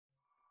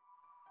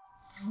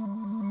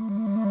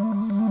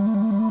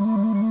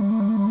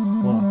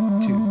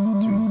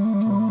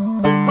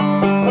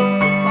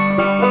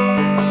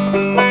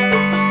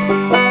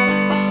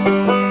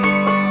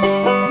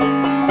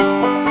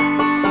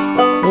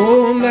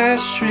my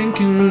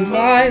shrinking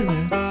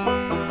violets,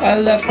 I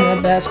left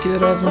my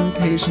basket of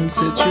impatience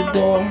at your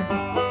door,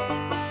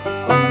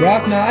 and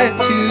brought my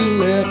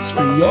tulips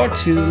for your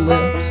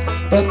tulips,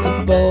 but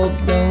the bulb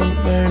don't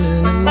burn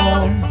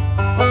anymore.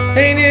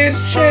 Ain't it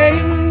a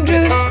shame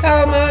just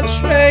how much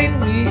rain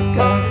we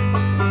got?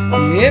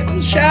 The April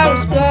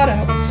showers blot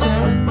out the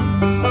sun.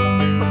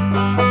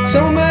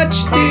 So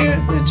much, dear,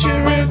 that your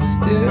roots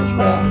did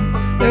rot,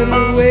 and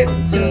we'll wait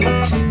until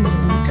the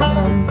kingdom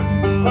come.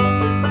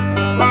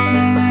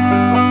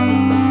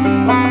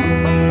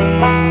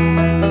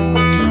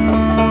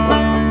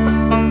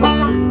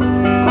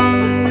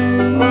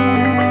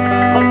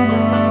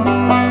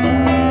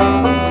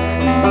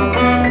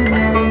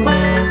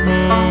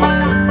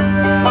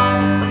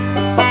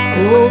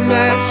 Oh,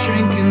 my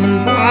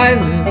shrinking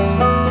violets,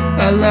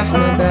 I left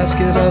my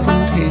basket of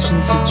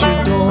impatience at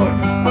your door,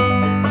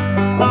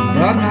 and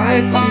brought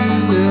my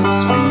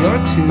tulips for your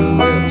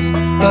tulips,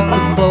 but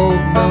the bulb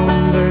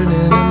don't burn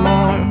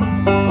anymore.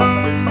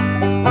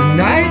 The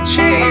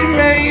nightshade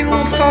rain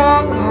will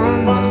fall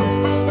on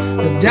us,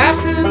 the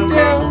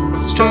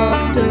daffodils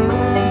struck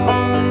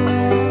down,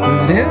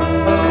 but in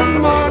the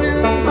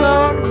morning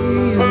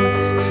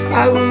glorious,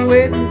 I will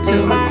wait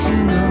until the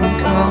kingdom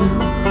come.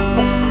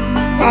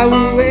 I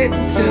will wait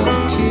until the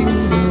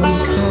kingdom